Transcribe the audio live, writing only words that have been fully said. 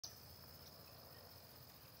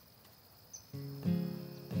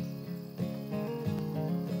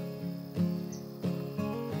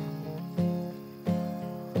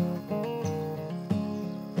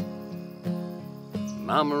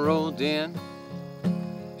Mama rolled in,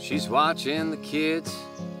 she's watching the kids.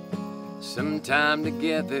 Sometime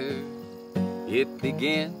together it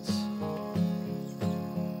begins.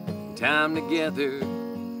 Time together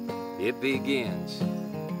it begins.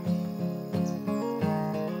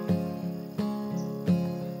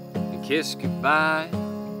 And kiss goodbye,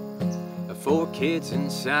 4 kids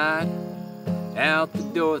inside. Out the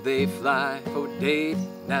door they fly, for date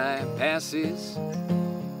night passes.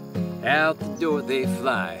 Out the door they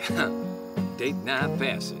fly, date night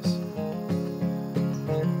passes.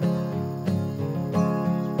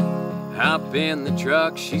 Hop in the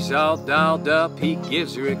truck, she's all dolled up. He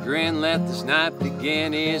gives her a grin, let this night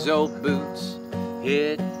begin. His old boots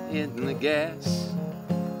hitting the gas,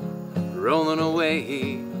 rolling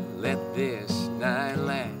away, let this night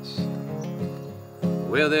last.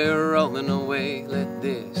 Well, they're rolling away, let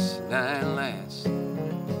this night last.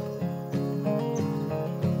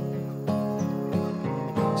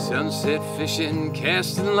 Sunset fishing,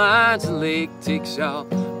 casting lines, the lake takes off,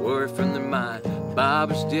 word from their mind.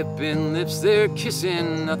 Bobbers dipping, lips they're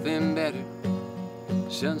kissing, nothing better.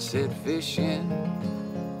 Sunset fishing.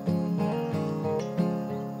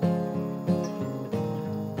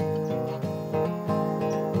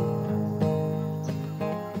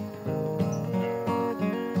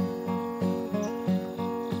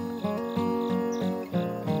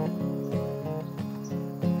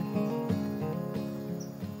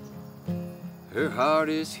 Her heart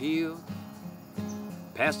is healed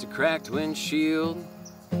past a cracked windshield.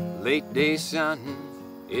 Late day sun,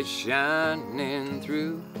 it's shining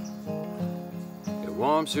through. It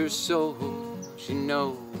warms her soul, she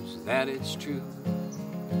knows that it's true.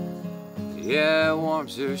 Yeah, it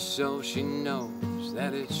warms her soul, she knows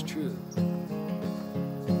that it's true.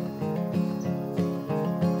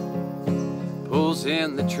 Pulls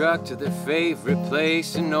in the truck to their favorite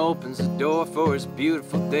place and opens the door for his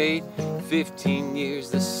beautiful date. 15 years,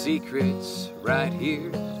 the secret's right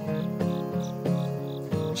here.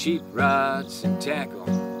 Cheap rods and tackle,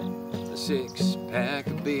 a 6-pack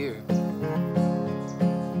of beer.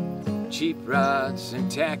 Cheap rods and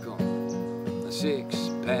tackle, a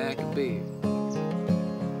 6-pack of beer.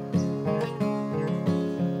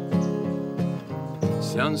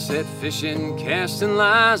 Sunset fishing, casting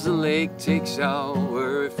lines, the lake takes all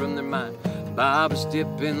worry from their mind. Bobbers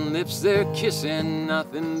dipping, lips they're kissing,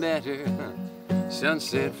 nothing better.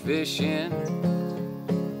 Sunset fishing.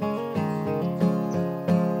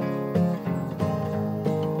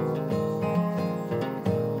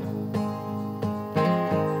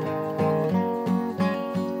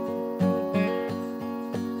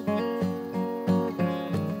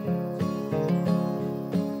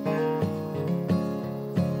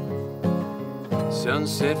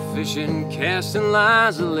 Sunset fishing, casting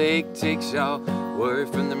lines, the lake takes all worry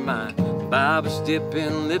from their mind. Bobbers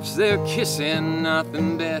dipping, lips they're kissing,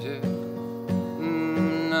 nothing better,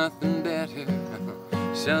 nothing better.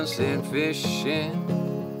 Sunset fishing,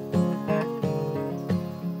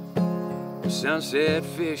 sunset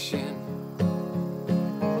fishing.